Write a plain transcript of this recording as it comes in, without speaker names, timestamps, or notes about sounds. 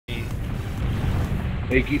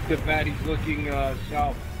Hey, keep the fatties looking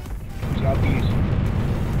southeast.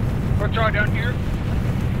 Let's try down here.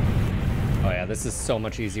 Oh yeah, this is so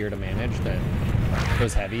much easier to manage than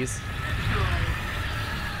those heavies.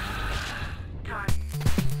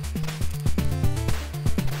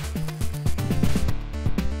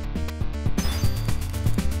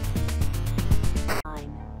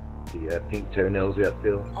 Yeah, pink toenails yet,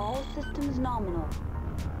 Phil? All systems nominal.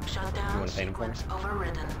 You want to paint him for me?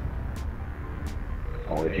 Overridden.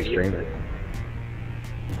 I'll let you stream it.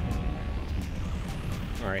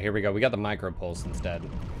 Alright, here we go. We got the micro pulse instead.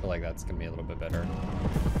 I feel like that's going to be a little bit better.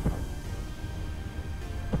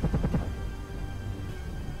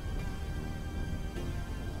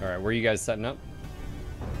 Alright, where are you guys setting up?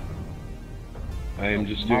 I am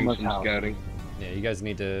just doing some scouting. Yeah, you guys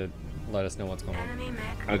need to let us know what's going on.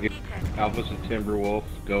 Okay, Alpha's and Timberwolf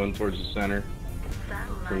going towards the center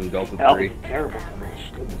from Delta 3. Alpha's terrible.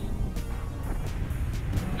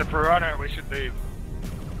 The Piranha, we should leave.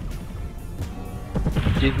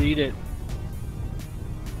 Delete it.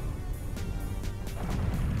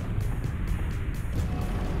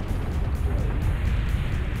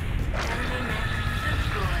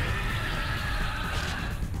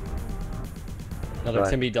 Another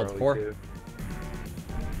Timmy Delta 4.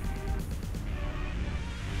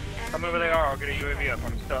 Come over they are, I'll get a UAV up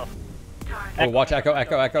on stuff. Oh, watch Echo,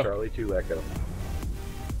 Echo, Echo. Charlie 2 Echo.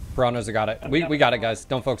 Piranhas got it. We got it, guys.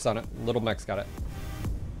 Don't focus on it. Little Mech's got it.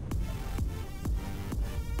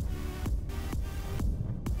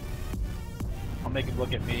 I'll make him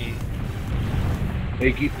look at me.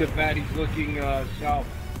 Hey, keep the fatties looking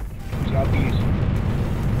southeast.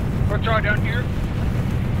 Let's try down here.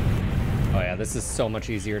 Oh yeah, this is so much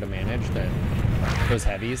easier to manage than those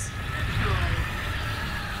heavies.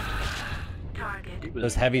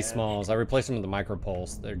 Those heavy smalls. I replaced them with the micro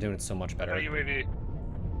pulse. They're doing it so much better. UAV.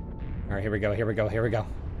 Alright, here we go, here we go, here we go.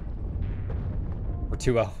 We're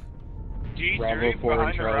 2-0. Bravo 4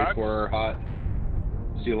 and Charlie 4 are hot.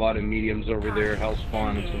 See a lot of mediums over there, Hell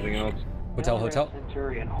Spawn and something else. Hotel, hotel.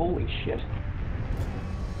 Centurion, holy shit.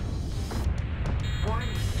 Oh,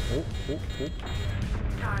 oh, oh.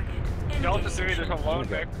 Delta 3, there's a lone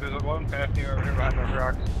mech. There's a lone Fafnir over here behind those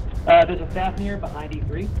rocks. There's a Fafnir behind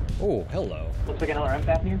E3. Oh, hello. Looks like another M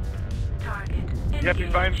Fafnir. Yep,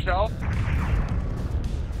 he's by himself.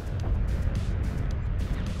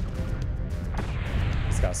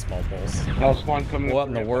 He's got a small pulse. Hell Spawn coming. What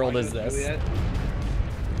in the world is this?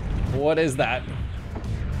 What is that?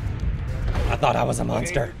 I thought I was a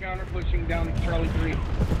monster. Okay, counter pushing down Charlie 3.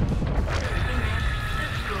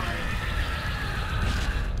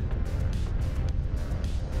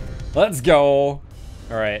 Let's go.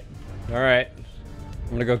 Alright. Alright.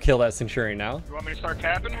 I'm gonna go kill that Centurion now. You want me to start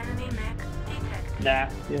tapping? Nah.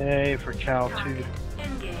 Yay for Cal 2.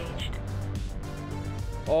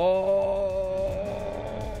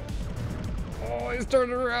 Oh. Oh, he's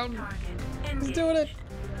turning around. He's doing it.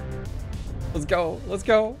 Let's go. Let's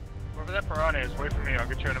go. Whoever that Piranha is, wait for me. I'll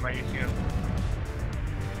get you into my ECM.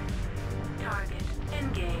 Target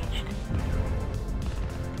engaged.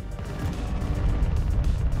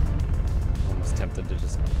 Almost tempted to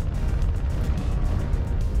just...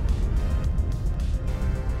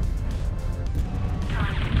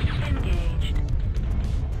 Target engaged.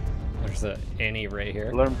 There's a Annie right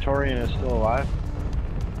here. Lermtorian is still alive.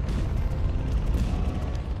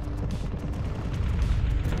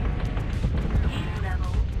 Heat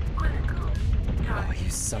level critical. Oh, you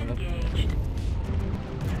son of a... Engaged. Heat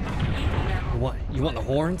level. What? You want the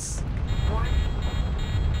horns? Warning.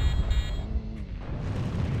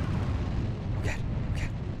 Okay. Okay.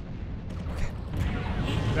 Okay.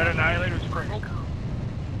 That Annihilator's crippled. Come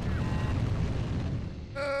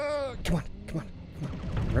on. Come on. Come on.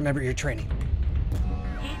 Remember your training.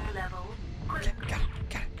 Heat level Okay, critical. got it.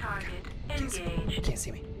 Got it. Target Can't see me. You engaged. can't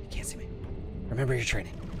see me. You can't see me. Remember your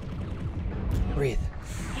training. Breathe.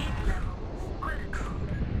 Heat level critical.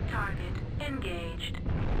 Target engaged.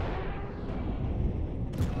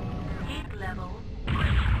 Heat level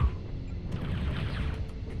critical.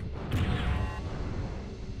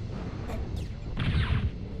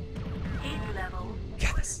 Heat level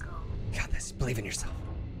Got this. critical. Got this. Believe in yourself.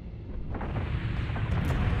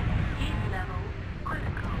 Heat level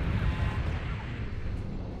critical.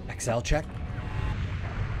 XL check.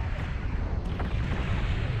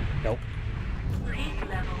 Nope. Heat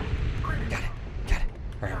level critical. Got it. Got it.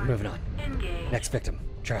 All right, we're moving on. Engaged. Next victim.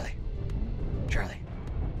 Charlie. Charlie.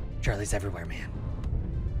 Charlie's everywhere, man.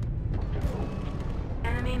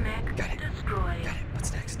 Enemy mech Got it. destroyed. Got it.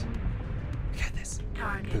 What's next? We got this.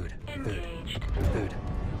 Target Food. Food. engaged. Food.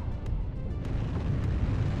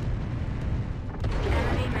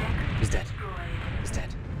 Enemy mech He's dead. destroyed. He's dead.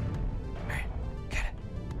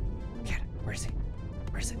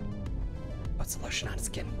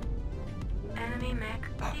 skin. Enemy mech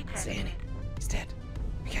Oh, it's Annie. He's dead.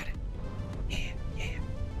 We got it. Yeah,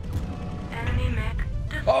 yeah. Enemy mech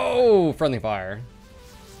defeated. Oh, friendly fire.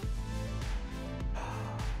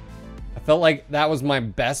 I felt like that was my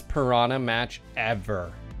best Piranha match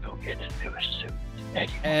ever. Go get into a suit.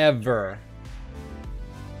 Eddie. Ever.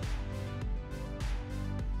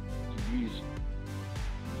 Jeez.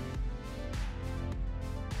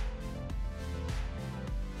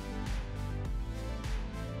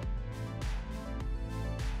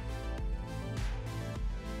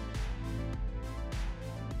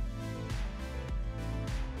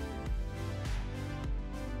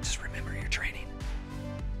 Just remember your training.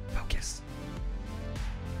 Focus.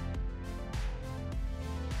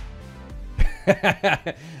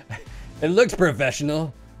 It looks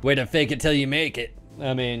professional. Way to fake it till you make it.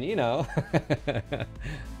 I mean, you know.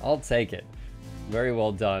 I'll take it. Very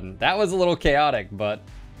well done. That was a little chaotic, but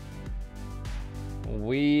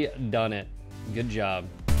we done it. Good job.